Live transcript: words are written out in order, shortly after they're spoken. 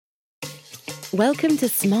Welcome to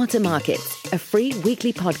Smarter Markets, a free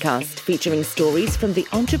weekly podcast featuring stories from the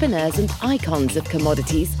entrepreneurs and icons of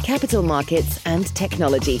commodities, capital markets, and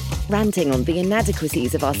technology, ranting on the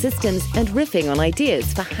inadequacies of our systems and riffing on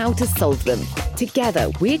ideas for how to solve them. Together,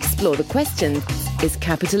 we explore the question, is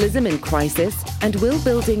capitalism in crisis? And will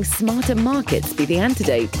building smarter markets be the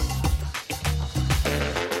antidote?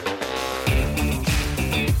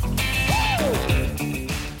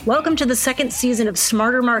 Welcome to the second season of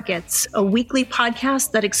Smarter Markets, a weekly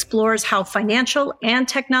podcast that explores how financial and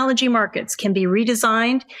technology markets can be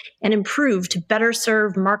redesigned and improved to better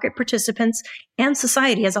serve market participants and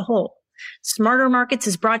society as a whole. Smarter Markets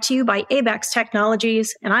is brought to you by ABEX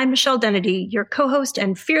Technologies, and I'm Michelle Dennedy, your co-host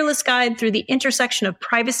and fearless guide through the intersection of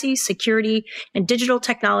privacy, security, and digital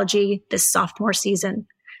technology this sophomore season.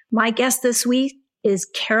 My guest this week is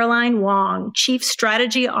Caroline Wong, Chief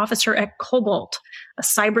Strategy Officer at Cobalt, a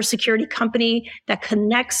cybersecurity company that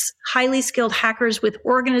connects highly skilled hackers with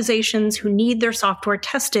organizations who need their software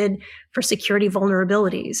tested for security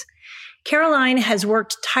vulnerabilities. Caroline has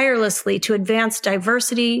worked tirelessly to advance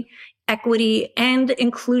diversity, equity, and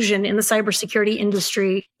inclusion in the cybersecurity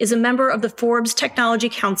industry, is a member of the Forbes Technology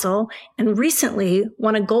Council, and recently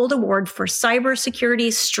won a Gold Award for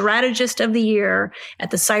Cybersecurity Strategist of the Year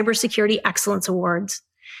at the Cybersecurity Excellence Awards.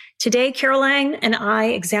 Today, Caroline and I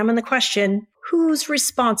examine the question, who's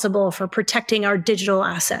responsible for protecting our digital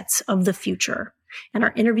assets of the future? And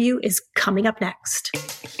our interview is coming up next.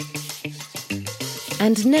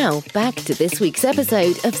 And now, back to this week's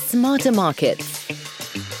episode of Smarter Markets.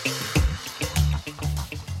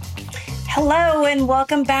 Hello, and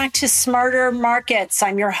welcome back to Smarter Markets.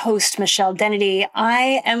 I'm your host, Michelle Dennedy.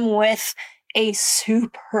 I am with a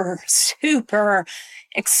super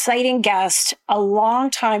exciting guest, a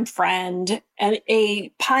longtime friend, and a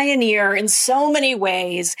pioneer in so many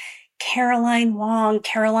ways, Caroline Wong.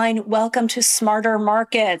 Caroline, welcome to Smarter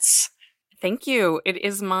Markets. Thank you. It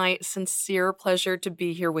is my sincere pleasure to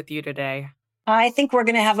be here with you today. I think we're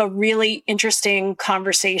going to have a really interesting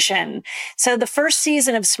conversation. So the first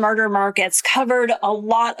season of Smarter Markets covered a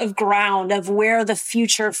lot of ground of where the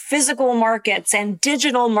future physical markets and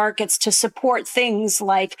digital markets to support things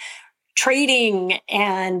like trading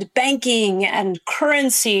and banking and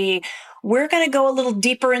currency. We're going to go a little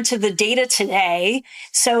deeper into the data today.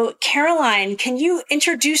 So Caroline, can you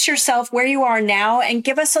introduce yourself, where you are now, and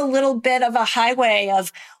give us a little bit of a highway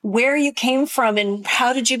of where you came from and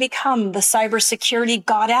how did you become the cybersecurity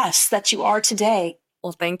goddess that you are today?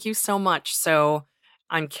 Well, thank you so much. So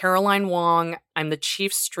I'm Caroline Wong. I'm the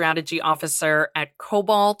Chief Strategy Officer at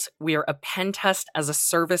Cobalt. We are a pen test as a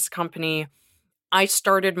service company. I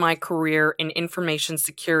started my career in information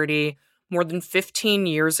security more than 15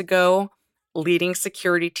 years ago, leading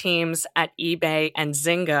security teams at eBay and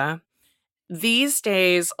Zynga. These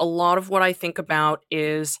days, a lot of what I think about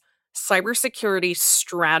is cybersecurity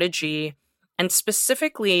strategy, and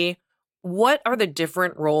specifically, what are the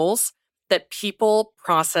different roles that people,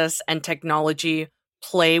 process, and technology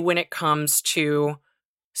play when it comes to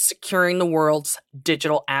securing the world's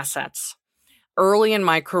digital assets. Early in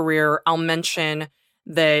my career, I'll mention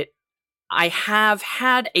that I have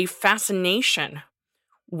had a fascination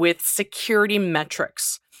with security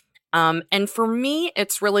metrics. And for me,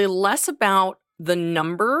 it's really less about the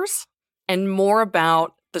numbers and more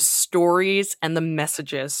about the stories and the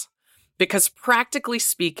messages. Because practically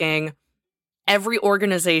speaking, every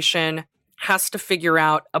organization has to figure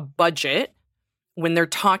out a budget when they're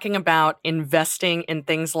talking about investing in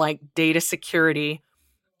things like data security.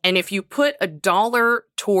 And if you put $1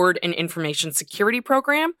 toward an information security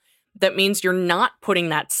program, that means you're not putting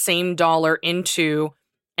that same dollar into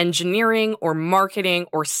engineering or marketing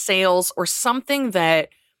or sales or something that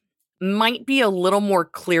might be a little more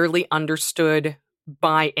clearly understood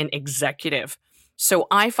by an executive. So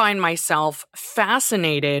I find myself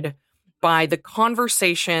fascinated by the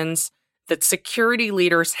conversations that security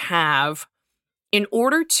leaders have in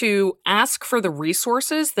order to ask for the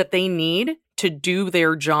resources that they need to do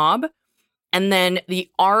their job, and then the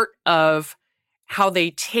art of how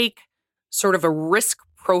they take sort of a risk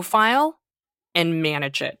profile and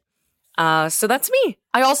manage it. So that's me.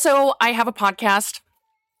 I have a podcast.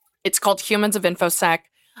 It's called Humans of InfoSec,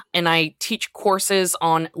 and I teach courses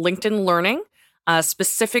on LinkedIn Learning.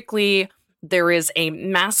 Specifically, there is a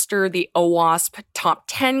Master the OWASP Top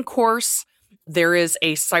 10 course. There is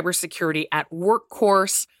a Cybersecurity at Work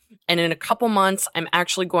course. And in a couple months, I'm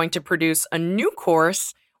actually going to produce a new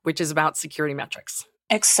course, which is about security metrics.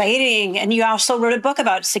 Exciting. And you also wrote a book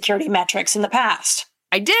about security metrics in the past.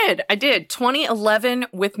 I did. 2011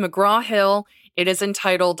 with McGraw-Hill. It is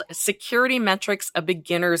entitled Security Metrics, A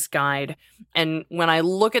Beginner's Guide. And when I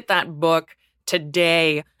look at that book,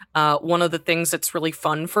 today, one of the things that's really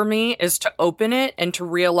fun for me is to open it and to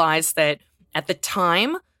realize that at the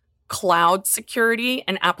time, cloud security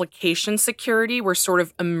and application security were sort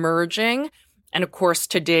of emerging. And of course,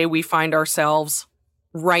 today we find ourselves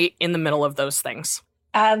right in the middle of those things.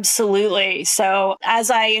 Absolutely. So as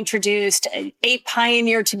I introduced, a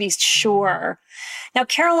pioneer to be sure. Now,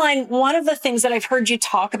 Caroline, one of the things that I've heard you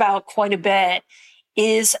talk about quite a bit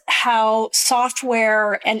is how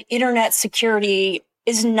software and internet security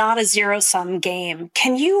is not a zero-sum game.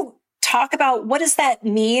 Can you talk about what does that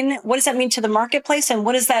mean? What does that mean to the marketplace? And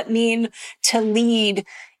what does that mean to lead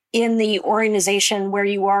in the organization where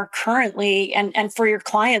you are currently and for your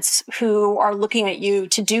clients who are looking at you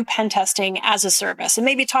to do pen testing as a service? And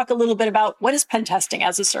maybe talk a little bit about what is pen testing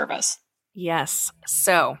as a service? Yes.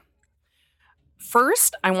 So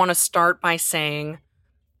first, I want to start by saying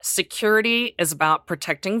security is about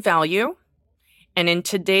protecting value. And in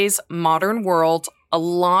today's modern world, a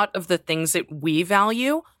lot of the things that we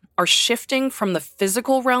value are shifting from the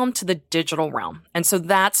physical realm to the digital realm. And so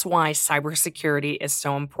that's why cybersecurity is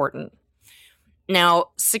so important. Now,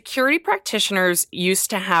 security practitioners used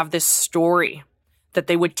to have this story that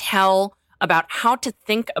they would tell about how to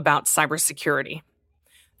think about cybersecurity.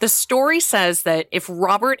 The story says that if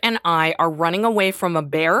Robert and I are running away from a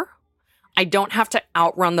bear, I don't have to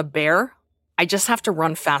outrun the bear. I just have to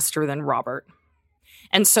run faster than Robert.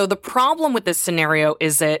 And so the problem with this scenario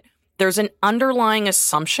is that there's an underlying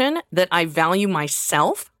assumption that I value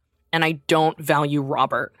myself and I don't value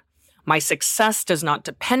Robert. My success does not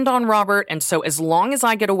depend on Robert. And so as long as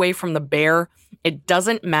I get away from the bear, it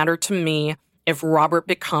doesn't matter to me if Robert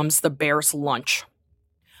becomes the bear's lunch.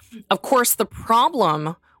 Of course, the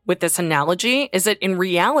problem with this analogy is that in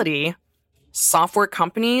reality, software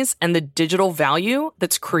companies and the digital value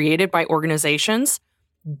that's created by organizations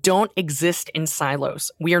don't exist in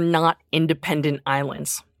silos. We are not independent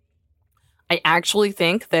islands. I actually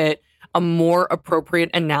think that a more appropriate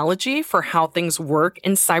analogy for how things work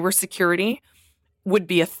in cybersecurity would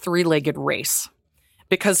be a three-legged race.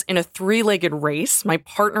 Because in a three-legged race, my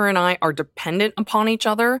partner and I are dependent upon each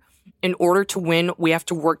other. In order to win, we have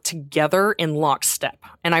to work together in lockstep.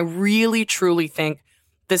 And I really, truly think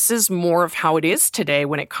this is more of how it is today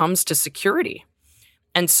when it comes to security.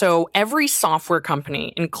 And so every software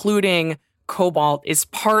company, including Cobalt, is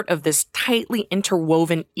part of this tightly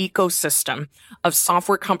interwoven ecosystem of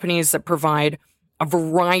software companies that provide a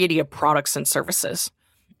variety of products and services.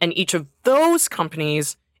 And each of those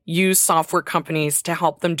companies use software companies to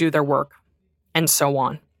help them do their work, and so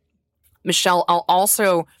on. Michelle, I'll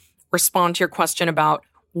also respond to your question about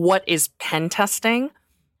what is pen testing.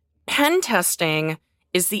 Pen testing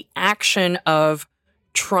is the action of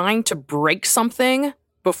trying to break something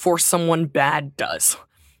before someone bad does.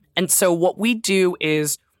 And so what we do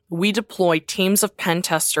is we deploy teams of pen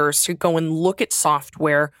testers who go and look at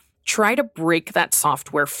software, try to break that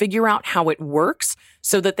software, figure out how it works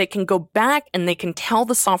so that they can go back and they can tell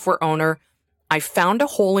the software owner, I found a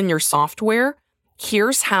hole in your software.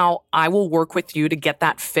 Here's how I will work with you to get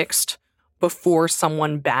that fixed before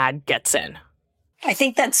someone bad gets in. I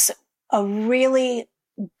think that's a really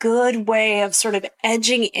good way of sort of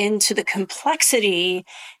edging into the complexity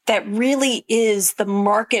that really is the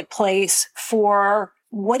marketplace for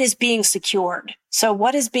what is being secured. So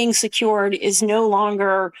what is being secured is no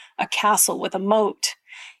longer a castle with a moat.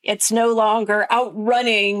 It's no longer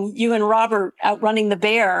outrunning you and Robert, outrunning the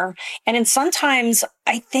bear. And sometimes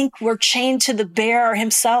I think we're chained to the bear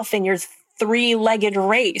himself in your three-legged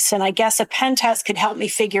race. And I guess a pen test could help me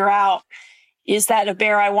figure out, is that a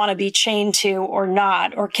bear I want to be chained to or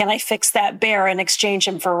not? Or can I fix that bear and exchange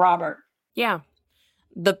him for Robert? Yeah.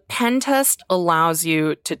 The pen test allows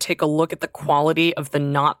you to take a look at the quality of the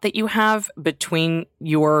knot that you have between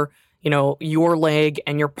your leg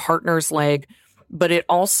and your partner's leg. But it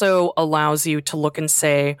also allows you to look and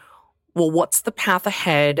say, well, what's the path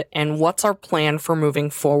ahead and what's our plan for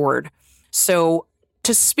moving forward? So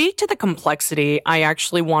to speak to the complexity, I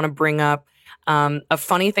actually want to bring up a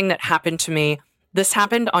funny thing that happened to me. This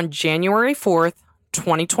happened on January 4th,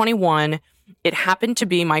 2021. It happened to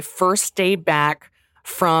be my first day back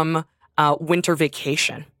from winter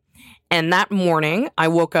vacation. And that morning, I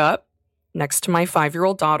woke up next to my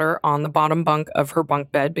 5-year-old daughter on the bottom bunk of her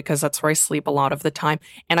bunk bed, because that's where I sleep a lot of the time.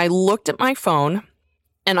 And I looked at my phone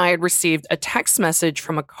and I had received a text message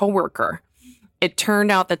from a coworker. it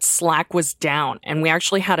turned out that Slack was down, and we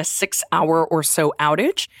actually had a 6-hour or so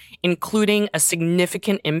outage, including a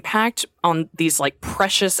significant impact on these like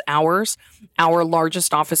precious hours. Our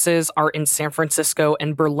largest offices are in San Francisco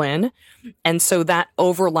and Berlin. And so that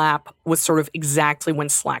overlap was sort of exactly when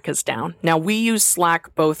Slack is down. Now, we use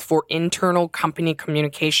Slack both for internal company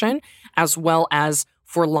communication as well as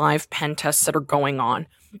for live pen tests that are going on.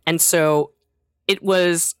 And so it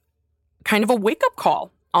was kind of a wake-up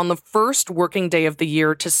call on the first working day of the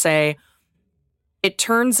year to say, it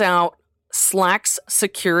turns out Slack's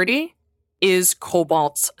security is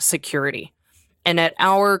Cobalt's security. And at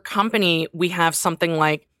our company, we have something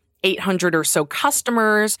like 800 or so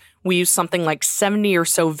customers. We use something like 70 or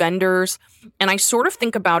so vendors. And I sort of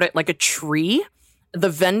think about it like a tree. The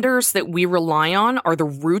vendors that we rely on are the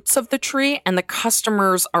roots of the tree, and the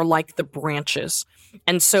customers are like the branches.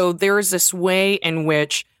 And so there is this way in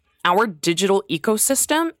which our digital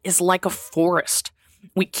ecosystem is like a forest.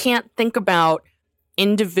 We can't think about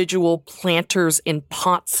individual planters in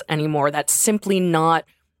pots anymore. That's simply not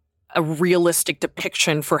a realistic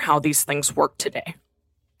depiction for how these things work today.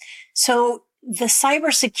 So the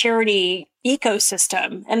cybersecurity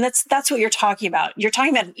ecosystem, and that's what you're talking about. You're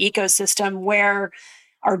talking about an ecosystem where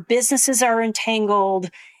our businesses are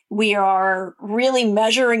entangled. We are really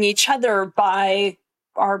measuring each other by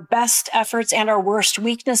our best efforts and our worst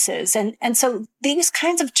weaknesses. And so these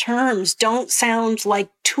kinds of terms don't sound like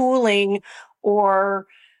tooling or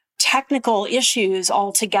technical issues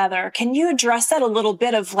altogether. Can you address that a little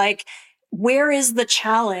bit of like, where is the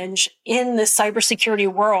challenge in the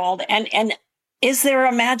cybersecurity world? And is there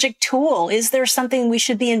a magic tool? Is there something we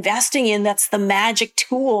should be investing in that's the magic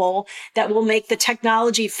tool that will make the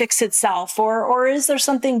technology fix itself? Or is there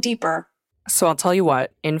something deeper? So I'll tell you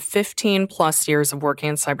what, in 15 plus years of working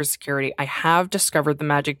in cybersecurity, I have discovered the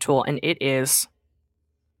magic tool, and it is,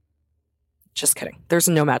 just kidding. There's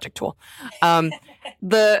no magic tool.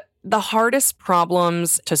 The hardest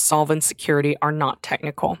problems to solve in security are not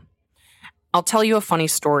technical. I'll tell you a funny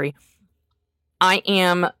story. I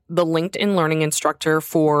am the LinkedIn learning instructor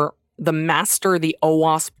for the Master the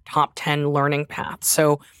OWASP Top 10 Learning Path.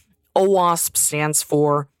 So OWASP stands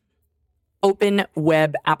for Open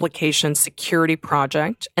Web Application Security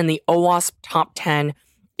Project, and the OWASP Top 10,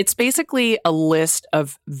 it's basically a list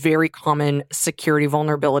of very common security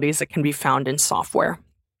vulnerabilities that can be found in software.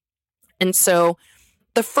 And so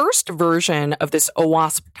the first version of this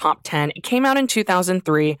OWASP Top 10, it came out in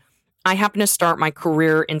 2003. I happened to start my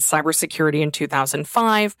career in cybersecurity in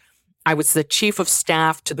 2005. I was the chief of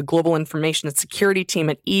staff to the global information and security team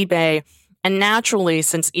at eBay. And naturally,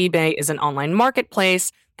 since eBay is an online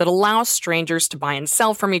marketplace that allows strangers to buy and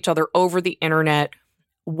sell from each other over the internet,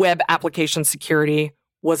 web application security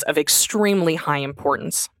was of extremely high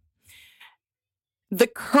importance. The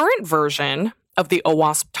current version of the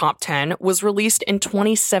OWASP Top 10 was released in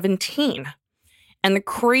 2017. And the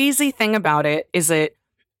crazy thing about it is that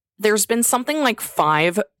there's been something like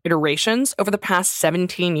 5 iterations over the past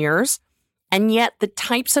 17 years, and yet the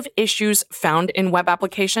types of issues found in web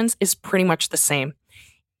applications is pretty much the same.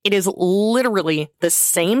 It is literally the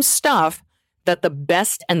same stuff that the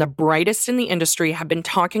best and the brightest in the industry have been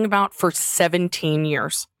talking about for 17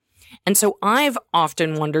 years. And so I've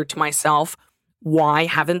often wondered to myself, why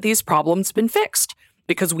haven't these problems been fixed?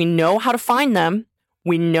 Because we know how to find them,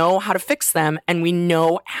 we know how to fix them, and we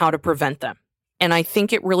know how to prevent them. And I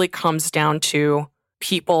think it really comes down to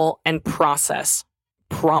people and process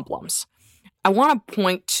problems. I want to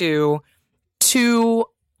point to 2,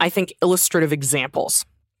 I think, illustrative examples.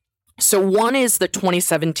 So one is the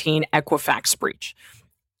 2017 Equifax breach,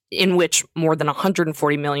 in which more than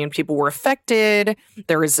 140 million people were affected.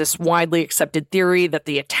 There is this widely accepted theory that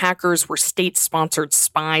the attackers were state-sponsored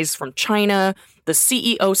spies from China. The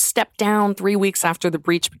CEO stepped down 3 weeks after the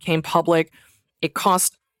breach became public. It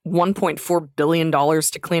cost $1.4 billion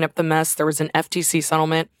to clean up the mess. There was an FTC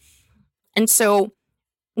settlement. And so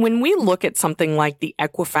when we look at something like the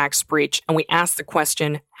Equifax breach and we ask the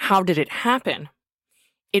question, how did it happen?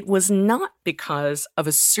 It was not because of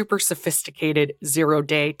a super sophisticated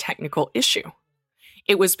zero-day technical issue.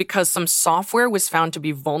 It was because some software was found to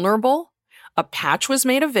be vulnerable, a patch was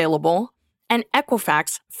made available, and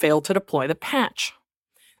Equifax failed to deploy the patch.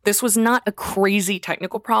 This was not a crazy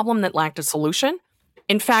technical problem that lacked a solution.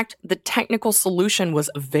 In fact, the technical solution was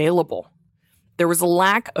available. There was a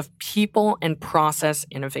lack of people and process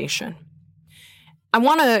innovation. I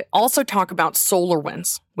want to also talk about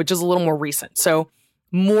SolarWinds, which is a little more recent. So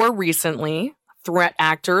more recently, threat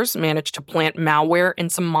actors managed to plant malware in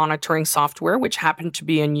some monitoring software, which happened to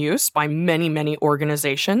be in use by many, many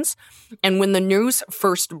organizations. And when the news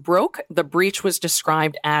first broke, the breach was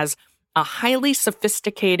described as a highly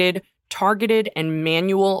sophisticated, targeted, and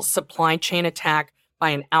manual supply chain attack by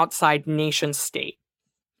an outside nation state.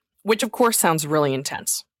 Which, of course, sounds really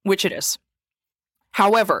intense, which it is.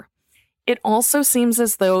 However, it also seems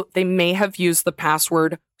as though they may have used the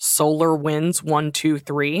password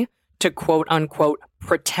SolarWinds123 to quote-unquote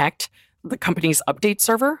protect the company's update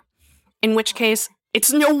server, in which case,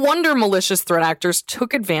 it's no wonder malicious threat actors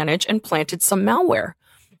took advantage and planted some malware.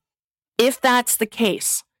 If that's the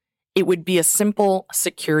case, it would be a simple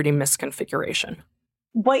security misconfiguration.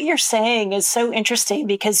 What you're saying is so interesting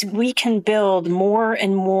because we can build more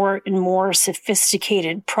and more and more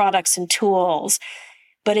sophisticated products and tools.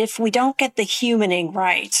 But if we don't get the humaning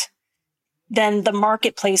right, then the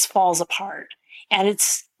marketplace falls apart. And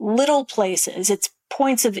it's little places, it's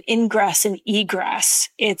points of ingress and egress,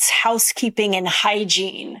 it's housekeeping and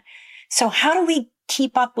hygiene. So how do we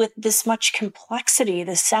keep up with this much complexity?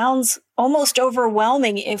 This sounds almost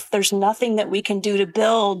overwhelming if there's nothing that we can do to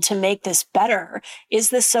build to make this better. Is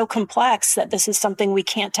this so complex that this is something we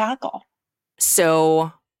can't tackle?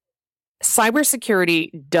 So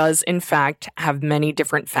cybersecurity does, in fact, have many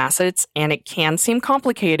different facets, and it can seem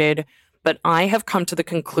complicated, but I have come to the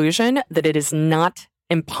conclusion that it is not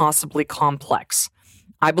impossibly complex.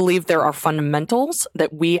 I believe there are fundamentals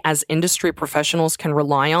that we as industry professionals can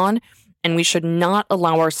rely on, and we should not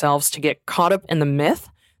allow ourselves to get caught up in the myth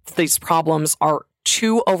that these problems are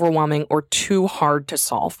too overwhelming or too hard to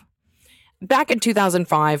solve. Back in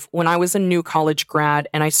 2005, when I was a new college grad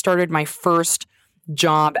and I started my first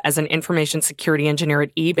job as an information security engineer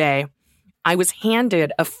at eBay, I was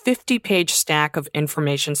handed a 50-page stack of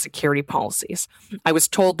information security policies. I was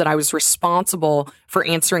told that I was responsible for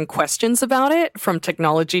answering questions about it from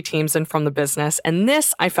technology teams and from the business, and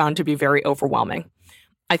this I found to be very overwhelming.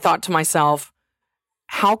 I thought to myself,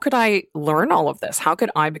 how could I learn all of this? How could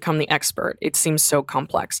I become the expert? It seems so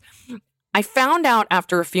complex. I found out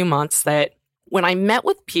after a few months that when I met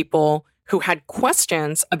with people who had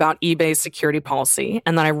questions about eBay's security policy,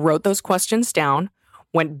 and then I wrote those questions down,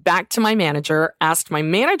 went back to my manager, asked my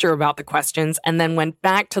manager about the questions, and then went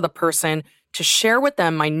back to the person to share with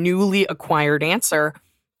them my newly acquired answer,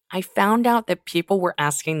 I found out that people were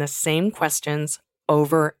asking the same questions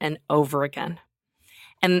over and over again.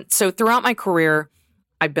 And so throughout my career,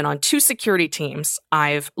 I've been on 2 security teams.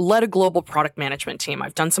 I've led a global product management team.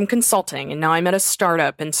 I've done some consulting, and now I'm at a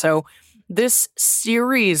startup. And so this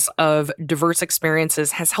series of diverse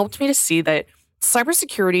experiences has helped me to see that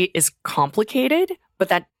cybersecurity is complicated, but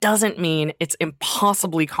that doesn't mean it's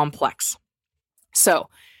impossibly complex. So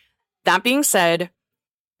that being said,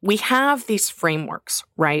 we have these frameworks,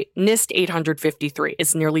 right? NIST 853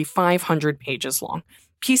 is nearly 500 pages long.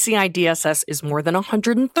 PCI DSS is more than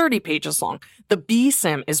 130 pages long. The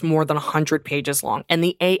BSIM is more than 100 pages long. And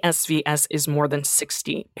the ASVS is more than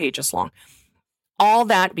 60 pages long. All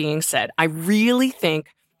that being said, I really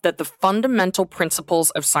think that the fundamental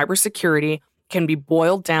principles of cybersecurity can be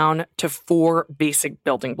boiled down to 4 basic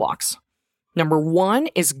building blocks. Number 1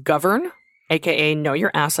 is govern, aka know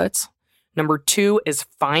your assets. Number 2 is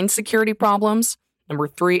find security problems. Number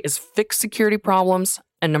 3 is fix security problems.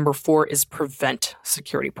 And number 4 is prevent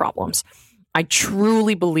security problems. I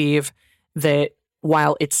truly believe that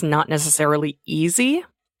while it's not necessarily easy,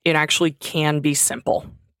 it actually can be simple.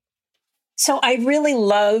 So I really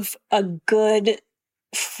love a good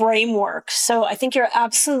framework. So I think you're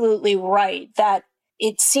absolutely right that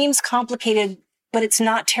it seems complicated, but it's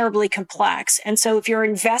not terribly complex. And so if you're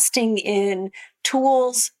investing in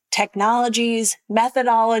tools, technologies,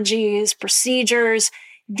 methodologies, procedures,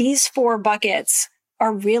 these 4 buckets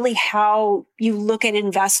are really how you look at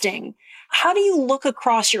investing. How do you look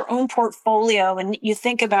across your own portfolio and you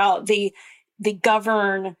think about the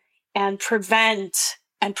govern and prevent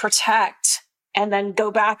and protect, and then go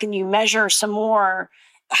back and you measure some more?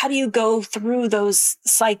 How do you go through those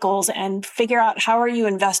cycles and figure out how are you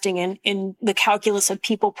investing in the calculus of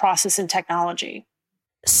people, process, and technology?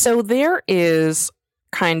 So there is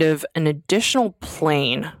kind of an additional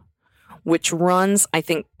plane which runs, I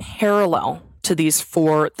think, parallel to these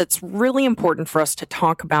 4 that's really important for us to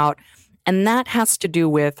talk about, and that has to do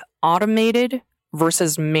with automated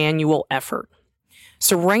versus manual effort.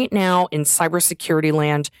 So right now in cybersecurity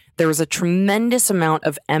land, there is a tremendous amount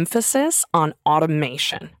of emphasis on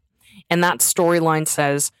automation. And that storyline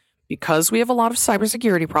says, because we have a lot of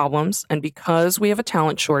cybersecurity problems and because we have a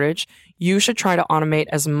talent shortage, you should try to automate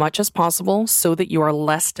as much as possible so that you are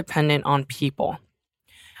less dependent on people.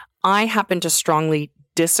 I happen to strongly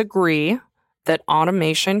disagree that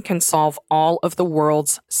automation can solve all of the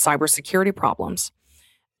world's cybersecurity problems.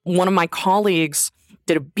 One of my colleagues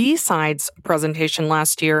did a B-Sides presentation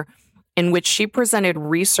last year in which she presented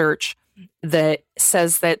research that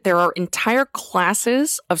says that there are entire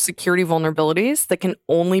classes of security vulnerabilities that can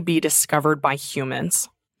only be discovered by humans.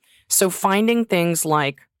 So finding things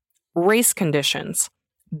like race conditions,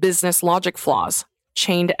 business logic flaws,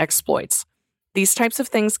 chained exploits, these types of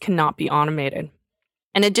things cannot be automated.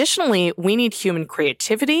 And additionally, we need human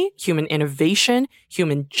creativity, human innovation,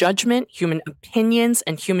 human judgment, human opinions,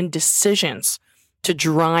 and human decisions to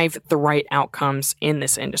drive the right outcomes in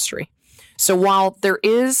this industry. So while there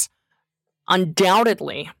is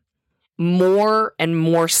undoubtedly more and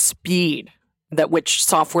more speed at which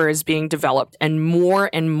software is being developed and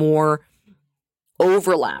more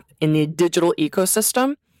overlap in the digital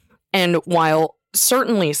ecosystem, and while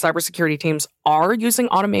certainly cybersecurity teams are using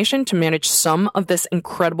automation to manage some of this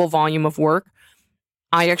incredible volume of work,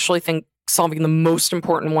 I actually think solving the most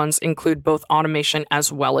important ones include both automation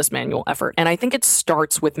as well as manual effort. And I think it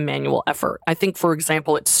starts with manual effort. I think, for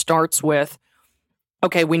example, it starts with,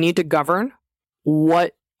 okay, we need to govern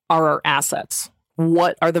what are our assets?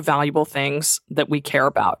 What are the valuable things that we care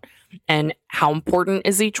about? And how important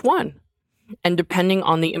is each one? And depending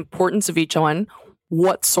on the importance of each one,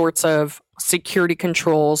 what sorts of security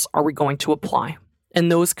controls are we going to apply?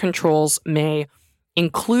 And those controls may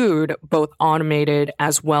include both automated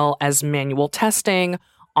as well as manual testing,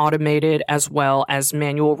 automated as well as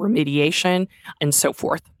manual remediation, and so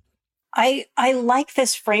forth. I like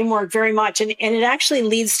this framework very much. And it actually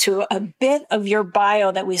leads to a bit of your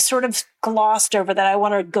bio that we sort of glossed over that I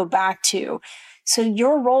want to go back to. So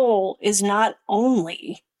your role is not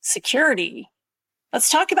only security. Let's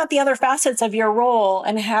talk about the other facets of your role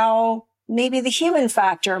and how maybe the human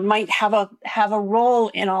factor might have a role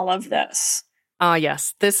in all of this.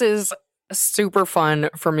 Yes, this is super fun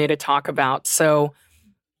for me to talk about. So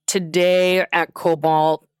today at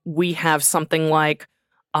Cobalt, we have something like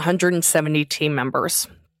 170 team members.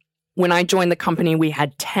 When I joined the company, we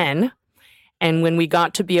had 10. And when we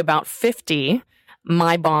got to be about 50,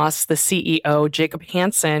 my boss, the CEO, Jacob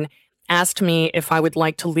Hansen, asked me if I would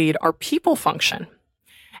like to lead our people function.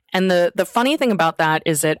 And the funny thing about that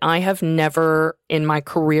is that I have never in my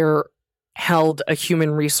career held a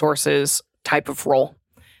human resources type of role.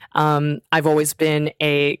 I've always been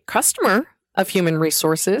a customer of human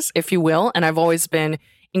resources, if you will, and I've always been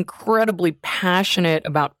incredibly passionate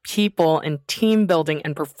about people and team building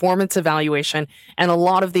and performance evaluation and a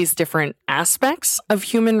lot of these different aspects of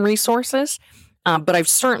human resources. But I've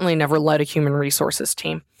certainly never led a human resources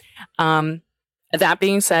team. That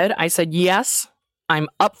being said, I said, yes, I'm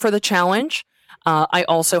up for the challenge. I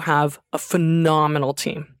also have a phenomenal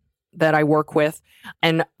team that I work with.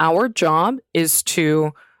 And our job is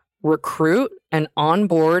to recruit and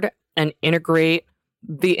onboard and integrate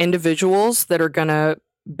the individuals that are going to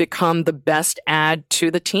become the best add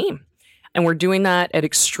to the team. And we're doing that at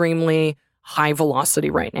extremely high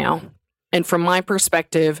velocity right now. And from my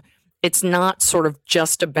perspective, it's not sort of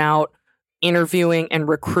just about interviewing and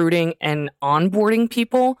recruiting and onboarding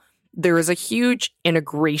people. There is a huge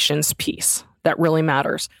integrations piece that really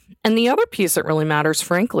matters. And the other piece that really matters,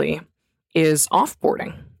 frankly, is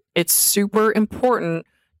offboarding. It's super important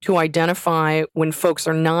to identify when folks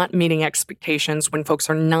are not meeting expectations, when folks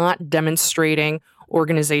are not demonstrating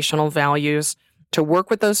organizational values, to work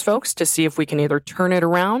with those folks to see if we can either turn it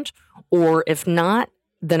around, or if not,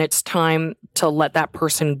 then it's time to let that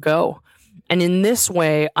person go. And in this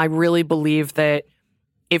way, I really believe that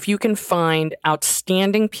if you can find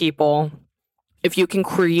outstanding people, if you can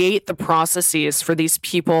create the processes for these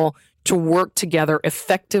people to work together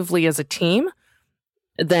effectively as a team,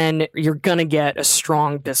 then you're going to get a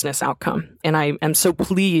strong business outcome. And I am so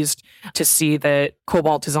pleased to see that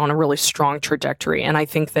Cobalt is on a really strong trajectory. And I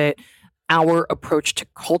think that our approach to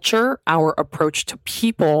culture, our approach to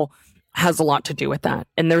people has a lot to do with that.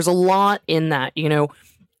 And there's a lot in that, you know,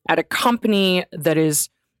 at a company that is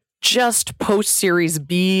just post Series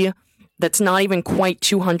B, that's not even quite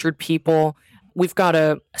 200 people, we've got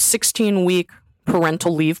a 16-week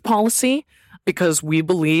parental leave policy because we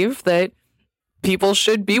believe that people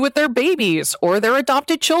should be with their babies or their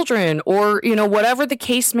adopted children or, you know, whatever the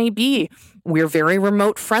case may be. We're very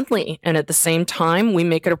remote friendly. And at the same time, we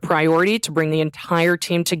make it a priority to bring the entire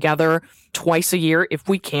team together twice a year if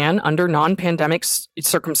we can under non-pandemic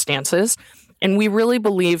circumstances. And we really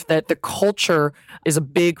believe that the culture is a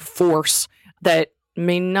big force that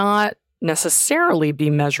may not necessarily be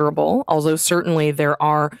measurable, although certainly there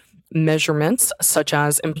are measurements such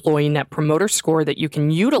as employee net promoter score that you can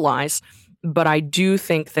utilize. But I do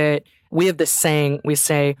think that we have this saying, we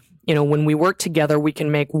say, you know, when we work together, we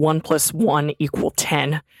can make 1 + 1 =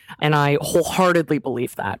 10. And I wholeheartedly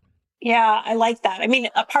believe that. Yeah, I like that. I mean,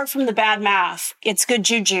 apart from the bad math, it's good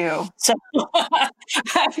juju. So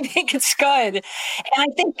I think it's good. And I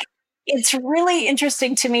think it's really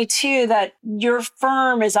interesting to me too that your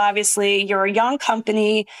firm is obviously, you're a young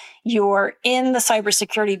company, you're in the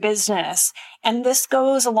cybersecurity business. And this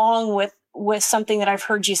goes along with something that I've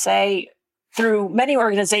heard you say through many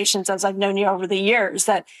organizations as I've known you over the years,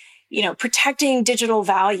 that, protecting digital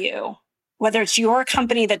value, whether it's your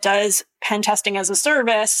company that does pen testing as a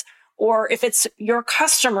service, or if it's your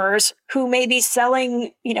customers who may be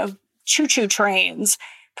selling, choo-choo trains,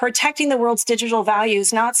 protecting the world's digital value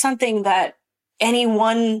is not something that any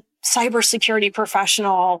one cybersecurity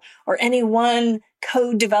professional or any one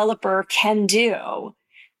code developer can do.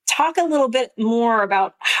 Talk a little bit more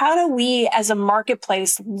about how do we as a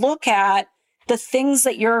marketplace look at the things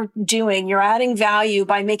that you're doing. You're adding value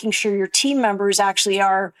by making sure your team members actually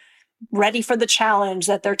are ready for the challenge,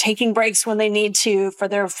 that they're taking breaks when they need to for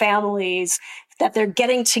their families, that they're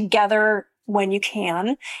getting together when you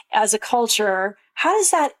can as a culture. How does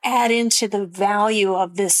that add into the value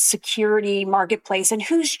of this security marketplace, and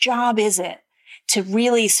whose job is it to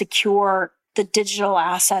really secure the digital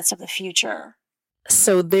assets of the future?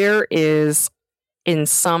 So there is, in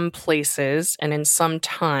some places and in some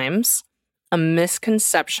times, a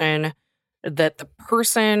misconception that the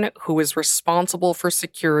person who is responsible for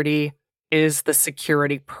security is the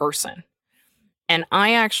security person. And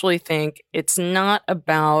I actually think it's not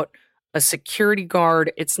about a security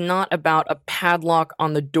guard. It's not about a padlock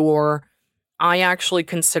on the door. I actually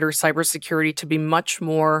consider cybersecurity to be much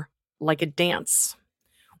more like a dance,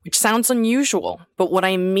 which sounds unusual. But what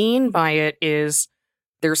I mean by it is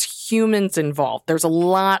there's humans involved. There's a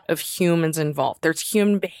lot of humans involved. There's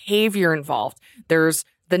human behavior involved. There's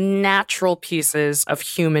the natural pieces of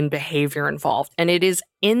human behavior involved. And it is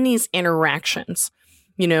in these interactions,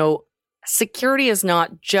 security is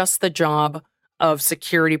not just the job of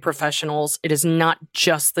security professionals. It is not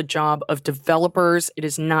just the job of developers. It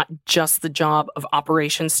is not just the job of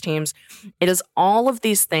operations teams. It is all of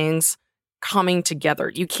these things coming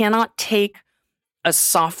together. You cannot take a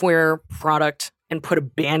software product and put a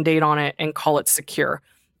Band-Aid on it and call it secure.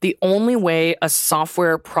 The only way a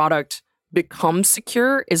software product becomes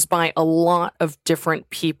secure is by a lot of different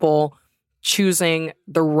people choosing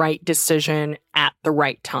the right decision at the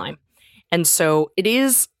right time. And so it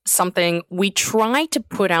is something we try to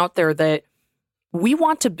put out there, that we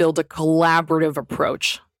want to build a collaborative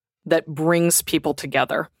approach that brings people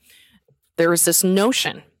together. There is this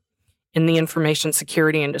notion in the information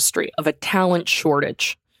security industry of a talent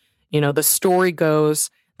shortage. The story goes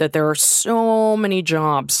that there are so many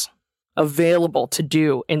jobs available to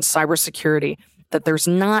do in cybersecurity that there's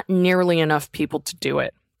not nearly enough people to do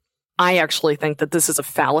it. I actually think that this is a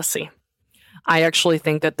fallacy. I actually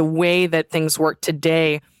think that the way that things work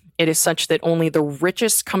today, it is such that only the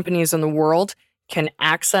richest companies in the world can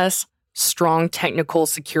access strong technical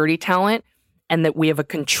security talent, and that we have a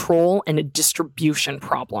control and a distribution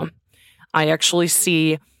problem. I actually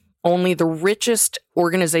see only the richest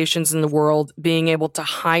organizations in the world being able to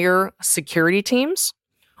hire security teams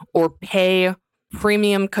or pay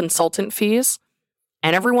premium consultant fees,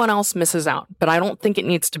 and everyone else misses out. But I don't think it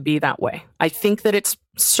needs to be that way. I think that it's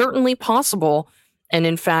certainly possible. And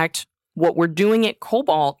in fact, what we're doing at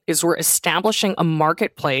Cobalt is we're establishing a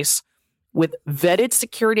marketplace with vetted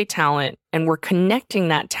security talent, and we're connecting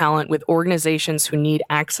that talent with organizations who need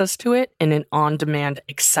access to it in an on-demand,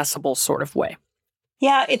 accessible sort of way.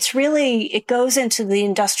 Yeah, it goes into the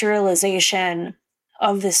industrialization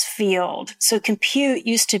of this field. So compute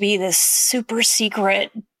used to be this super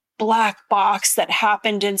secret black box that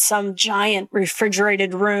happened in some giant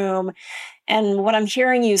refrigerated room. And what I'm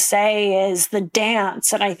hearing you say is the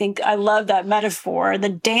dance, and I think I love that metaphor. The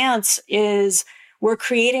dance is we're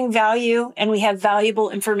creating value, and we have valuable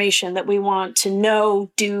information that we want to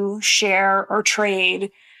know, do, share, or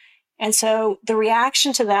trade. And so the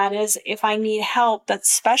reaction to that is, if I need help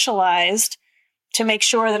that's specialized to make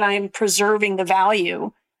sure that I'm preserving the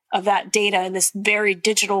value of that data in this very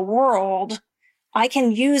digital world, I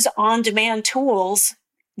can use on-demand tools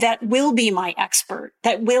that will be my expert,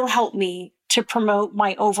 that will help me to promote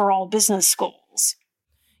my overall business goals.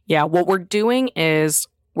 Yeah, what we're doing is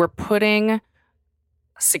we're putting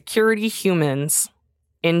security humans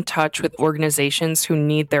in touch with organizations who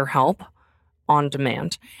need their help on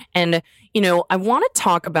demand. And, I want to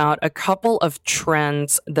talk about a couple of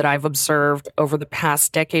trends that I've observed over the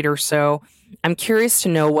past decade or so. I'm curious to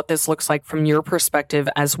know what this looks like from your perspective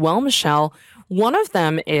as well, Michelle. One of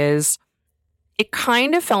them is, it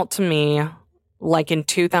kind of felt to me like in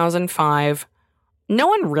 2005, no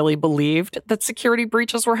one really believed that security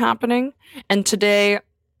breaches were happening. And today,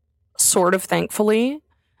 sort of thankfully.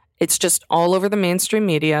 It's just all over the mainstream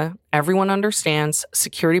media. Everyone understands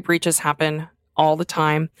security breaches happen all the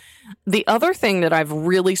time. The other thing that I've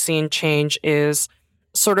really seen change is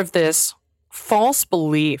sort of this false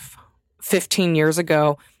belief 15 years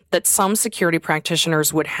ago that some security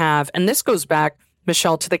practitioners would have. And this goes back,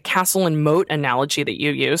 Michelle, to the castle and moat analogy that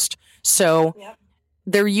you used. So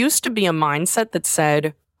there used to be a mindset that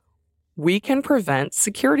said, we can prevent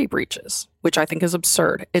security breaches, which I think is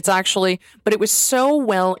absurd. It's actually, but it was so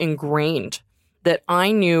well ingrained that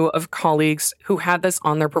I knew of colleagues who had this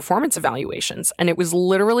on their performance evaluations. And it was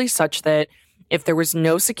literally such that if there was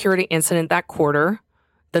no security incident that quarter,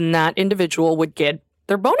 then that individual would get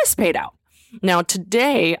their bonus paid out. Now,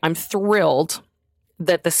 today, I'm thrilled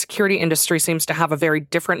that the security industry seems to have a very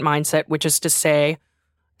different mindset, which is to say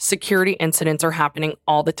security incidents are happening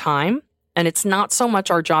all the time. And it's not so much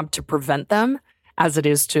our job to prevent them as it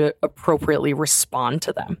is to appropriately respond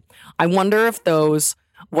to them. I wonder if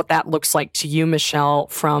what that looks like to you, Michelle,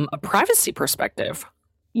 from a privacy perspective.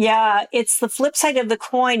 Yeah, it's the flip side of the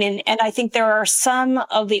coin. And I think there are some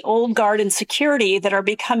of the old guard in security that are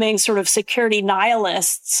becoming sort of security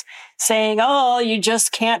nihilists saying, oh, you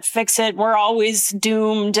just can't fix it. We're always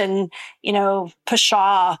doomed. And,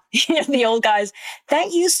 pshaw, the old guys.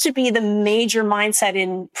 That used to be the major mindset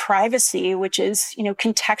in privacy, which is,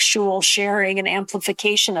 contextual sharing and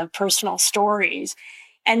amplification of personal stories.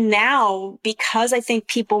 And now, because I think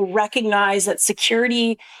people recognize that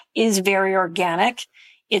security is very organic,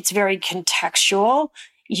 it's very contextual.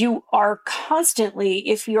 You are constantly,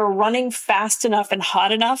 if you're running fast enough and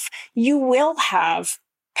hot enough, you will have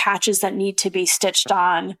patches that need to be stitched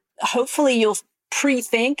on. Hopefully you'll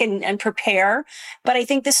pre-think and prepare. But I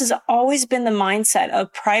think this has always been the mindset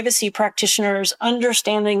of privacy practitioners,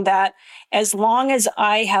 understanding that as long as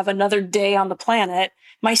I have another day on the planet,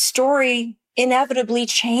 my story inevitably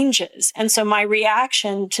changes. And so my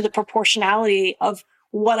reaction to the proportionality of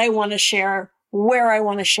what I want to share, where I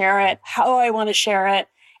want to share it, how I want to share it.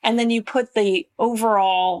 And then you put the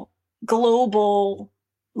overall global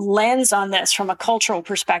lens on this from a cultural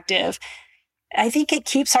perspective. I think it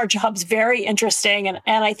keeps our jobs very interesting and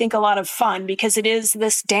I think a lot of fun because it is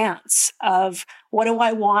this dance of what do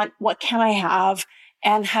I want? What can I have?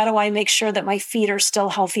 And how do I make sure that my feet are still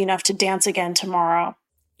healthy enough to dance again tomorrow?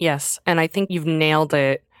 Yes. And I think you've nailed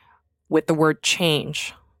it with the word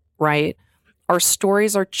change, right? Our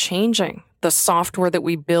stories are changing. The software that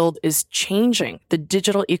we build is changing. The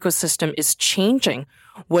digital ecosystem is changing.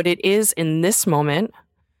 What it is in this moment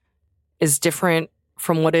is different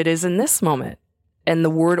from what it is in this moment. And the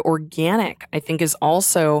word organic, I think, is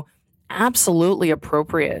also absolutely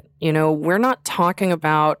appropriate. We're not talking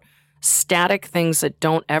about static things that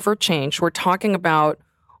don't ever change. We're talking about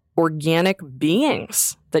organic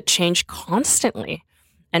beings that change constantly.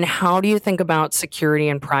 And how do you think about security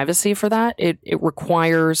and privacy for that? It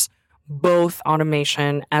requires both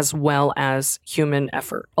automation as well as human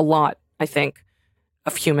effort. A lot, I think,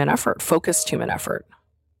 of human effort, focused human effort.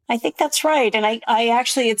 I think that's right. And I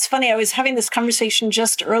actually, it's funny, I was having this conversation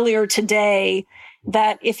just earlier today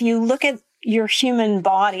that if you look at your human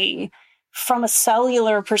body from a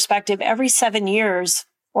cellular perspective, every 7 years,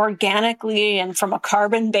 organically and from a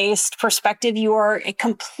carbon-based perspective, you are a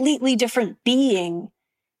completely different being.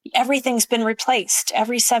 Everything's been replaced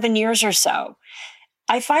every 7 years or so.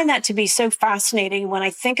 I find that to be so fascinating when I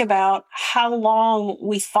think about how long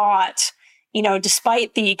we thought,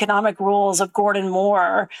 despite the economic rules of Gordon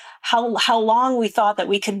Moore, how long we thought that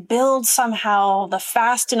we could build somehow the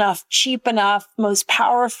fast enough, cheap enough, most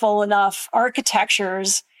powerful enough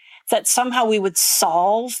architectures that somehow we would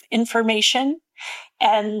solve information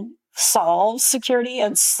and solve security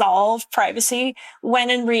and solve privacy, when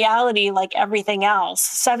in reality, like everything else,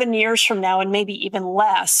 7 years from now and maybe even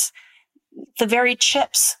less, the very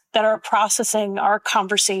chips that are processing our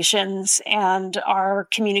conversations and our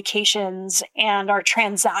communications and our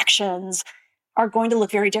transactions are going to look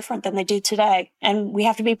very different than they do today. And we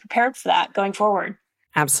have to be prepared for that going forward.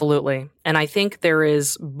 Absolutely. And I think there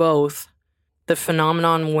is both the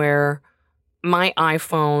phenomenon where my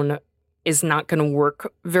iPhone is not going to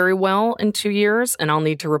work very well in 2 years and I'll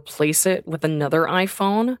need to replace it with another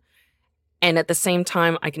iPhone. And at the same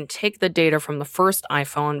time, I can take the data from the first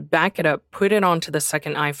iPhone, back it up, put it onto the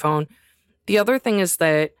second iPhone. The other thing is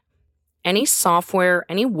that any software,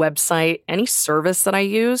 any website, any service that I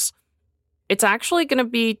use, it's actually going to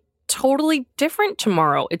be totally different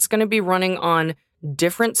tomorrow. It's going to be running on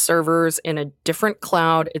different servers in a different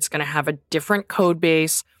cloud. It's going to have a different code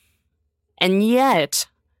base. And yet,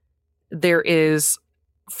 there is,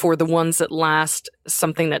 for the ones that last,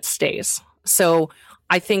 something that stays. So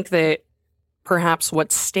I think that perhaps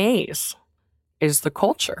what stays is the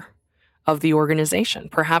culture of the organization.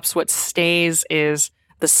 Perhaps what stays is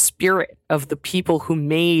the spirit of the people who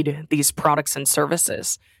made these products and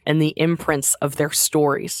services and the imprints of their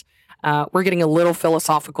stories. We're getting a little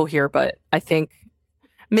philosophical here, but I think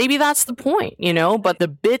maybe that's the point, but the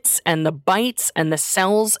bits and the bytes and the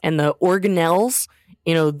cells and the organelles,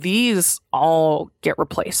 these all get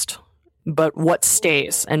replaced. But what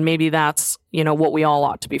stays? And maybe that's, what we all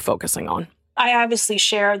ought to be focusing on. I obviously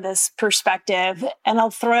share this perspective, and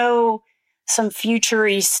I'll throw some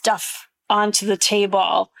future-y stuff onto the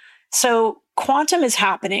table. So quantum is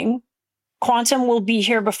happening. Quantum will be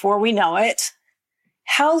here before we know it.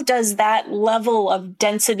 How does that level of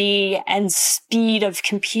density and speed of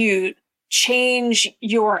compute change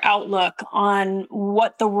your outlook on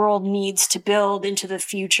what the world needs to build into the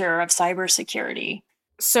future of cybersecurity?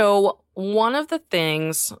 So one of the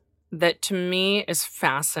things that to me is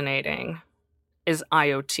fascinating is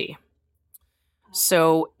IoT.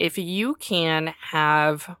 So if you can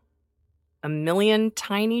have 1 million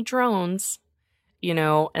tiny drones,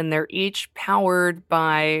 and they're each powered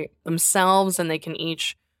by themselves and they can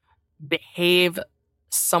each behave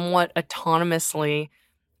somewhat autonomously,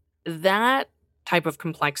 that type of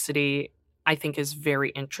complexity, I think, is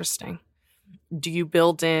very interesting. Do you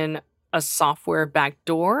build in a software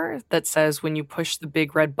backdoor that says when you push the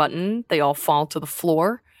big red button, they all fall to the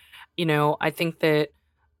floor? I think that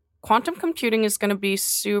quantum computing is going to be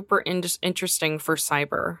super interesting for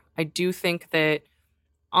cyber. I do think that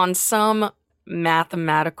on some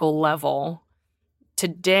mathematical level,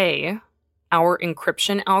 today, our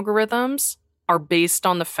encryption algorithms are based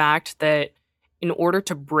on the fact that in order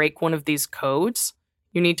to break one of these codes,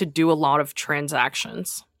 you need to do a lot of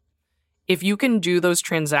transactions. If you can do those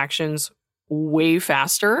transactions way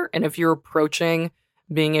faster, and if you're approaching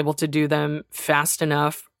being able to do them fast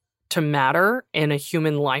enough to matter in a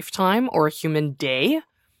human lifetime or a human day,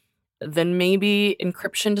 then maybe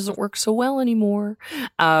encryption doesn't work so well anymore,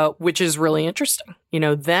 which is really interesting.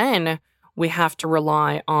 Then we have to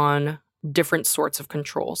rely on different sorts of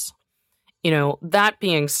controls. That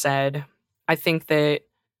being said, I think that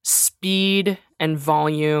speed and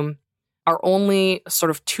volume are only sort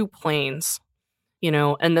of two planes,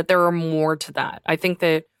 and that there are more to that. I think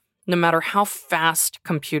that no matter how fast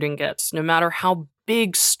computing gets, no matter how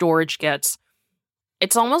big storage gets,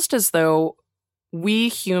 it's almost as though we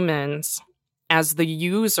humans, as the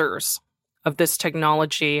users of this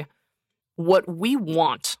technology, what we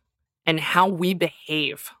want and how we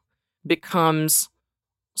behave becomes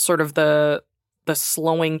sort of the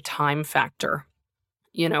slowing time factor.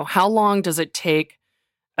 How long does it take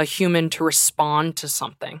a human to respond to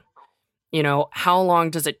something? How long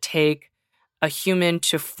does it take a human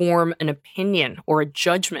to form an opinion or a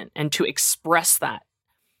judgment and to express that?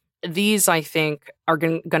 These, I think, are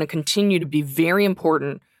going to continue to be very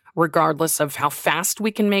important regardless of how fast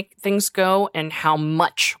we can make things go and how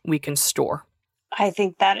much we can store. I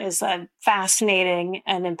think that is a fascinating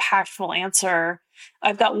and impactful answer.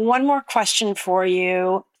 I've got one more question for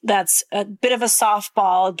you that's a bit of a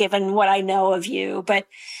softball given what I know of you, but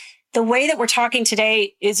the way that we're talking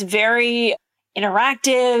today is very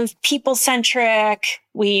interactive, people-centric.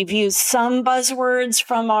 We've used some buzzwords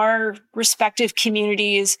from our respective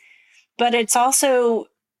communities, but it's also,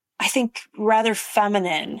 I think, rather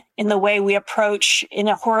feminine in the way we approach in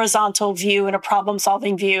a horizontal view and a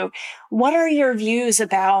problem-solving view. What are your views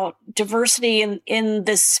about diversity in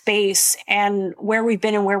this space and where we've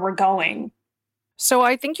been and where we're going? So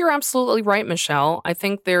I think you're absolutely right, Michelle. I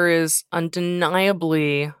think there is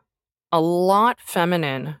undeniably a lot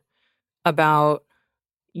feminine about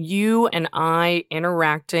you and I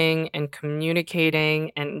interacting and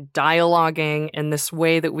communicating and dialoguing in this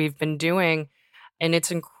way that we've been doing. And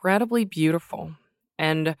it's incredibly beautiful.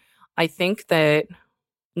 And I think that,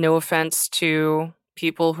 no offense to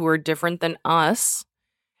people who are different than us,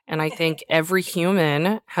 and I think every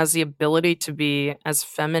human has the ability to be as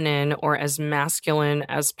feminine or as masculine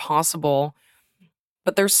as possible,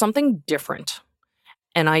 but there's something different.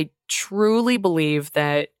 And I truly believe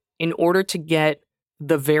that in order to get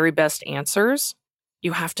the very best answers,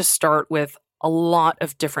 you have to start with a lot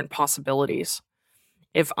of different possibilities.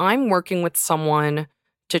 If I'm working with someone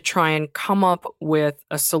to try and come up with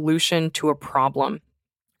a solution to a problem,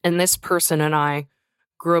 and this person and I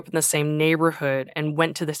grew up in the same neighborhood and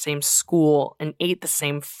went to the same school and ate the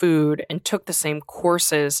same food and took the same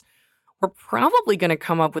courses, we're probably going to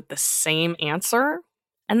come up with the same answer,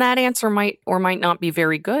 and that answer might or might not be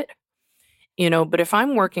very good. But if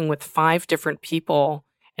I'm working with 5 different people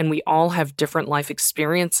and we all have different life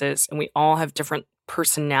experiences and we all have different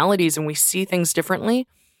personalities and we see things differently,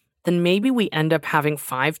 then maybe we end up having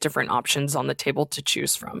 5 different options on the table to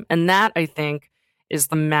choose from. And that, I think, is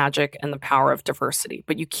the magic and the power of diversity.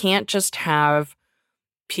 But you can't just have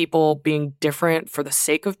people being different for the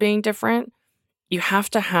sake of being different. You have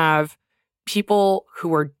to have people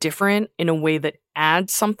who are different in a way that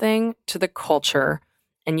adds something to the culture.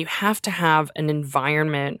 And you have to have an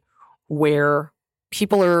environment where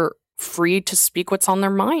people are free to speak what's on their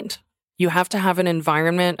mind. You have to have an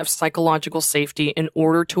environment of psychological safety in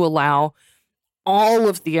order to allow all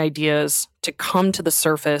of the ideas to come to the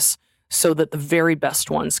surface so that the very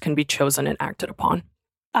best ones can be chosen and acted upon.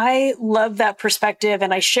 I love that perspective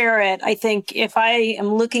and I share it. I think if I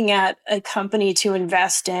am looking at a company to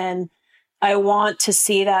invest in, I want to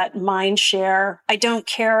see that mind share. I don't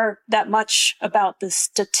care that much about the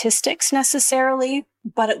statistics necessarily,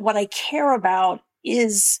 but what I care about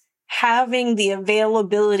is having the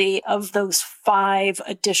availability of those 5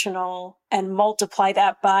 additional and multiply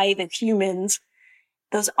that by the humans,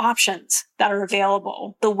 those options that are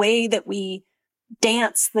available, the way that we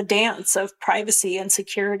dance the dance of privacy and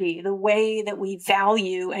security, the way that we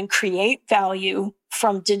value and create value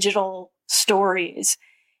from digital stories.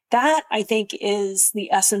 That, I think, is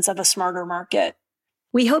the essence of a smarter market.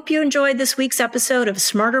 We hope you enjoyed this week's episode of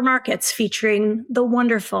Smarter Markets featuring the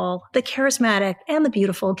wonderful, the charismatic, and the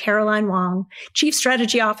beautiful Caroline Wong, Chief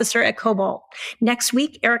Strategy Officer at Cobalt. Next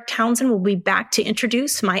week, Eric Townsend will be back to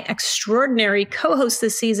introduce my extraordinary co-host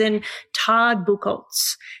this season, Todd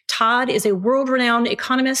Buchholz. Todd is a world-renowned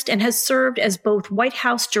economist and has served as both White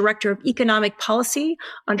House Director of Economic Policy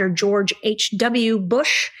under George H.W.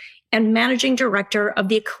 Bush and managing director of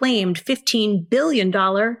the acclaimed $15 billion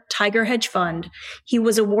Tiger Hedge Fund. He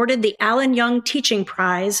was awarded the Allen Young Teaching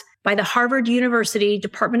Prize by the Harvard University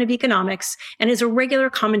Department of Economics and is a regular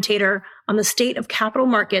commentator on the state of capital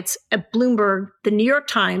markets at Bloomberg, the New York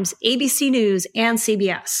Times, ABC News, and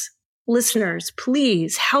CBS. Listeners,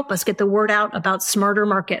 please help us get the word out about smarter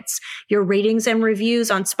markets. Your ratings and reviews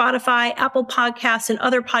on Spotify, Apple Podcasts, and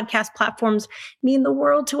other podcast platforms mean the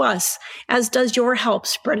world to us, as does your help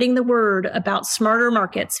spreading the word about smarter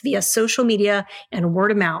markets via social media and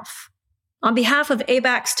word of mouth. On behalf of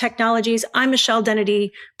ABAX Technologies, I'm Michelle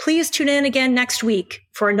Dennedy. Please tune in again next week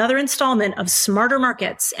for another installment of Smarter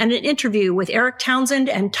Markets and an interview with Eric Townsend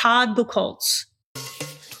and Todd Buchholz.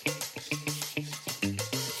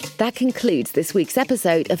 That concludes this week's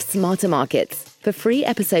episode of Smarter Markets. For free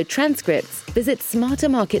episode transcripts, visit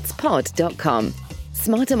smartermarketspod.com.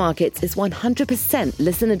 Smarter Markets is 100%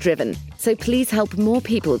 listener-driven, so please help more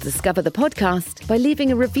people discover the podcast by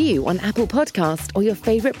leaving a review on Apple Podcast or your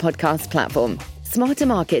favorite podcast platform. Smarter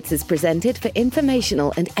Markets is presented for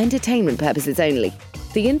informational and entertainment purposes only.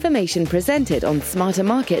 The information presented on Smarter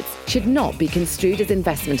Markets should not be construed as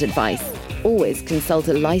investment advice. Always consult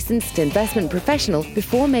a licensed investment professional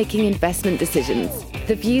before making investment decisions.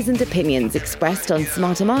 The views and opinions expressed on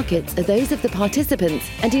Smarter Markets are those of the participants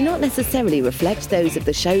and do not necessarily reflect those of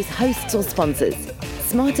the show's hosts or sponsors.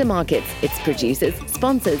 Smarter Markets, its producers,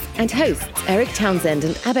 sponsors, and hosts, Eric Townsend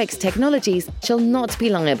and ABAX Technologies, shall not be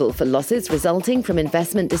liable for losses resulting from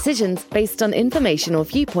investment decisions based on information or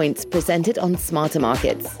viewpoints presented on Smarter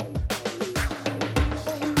Markets.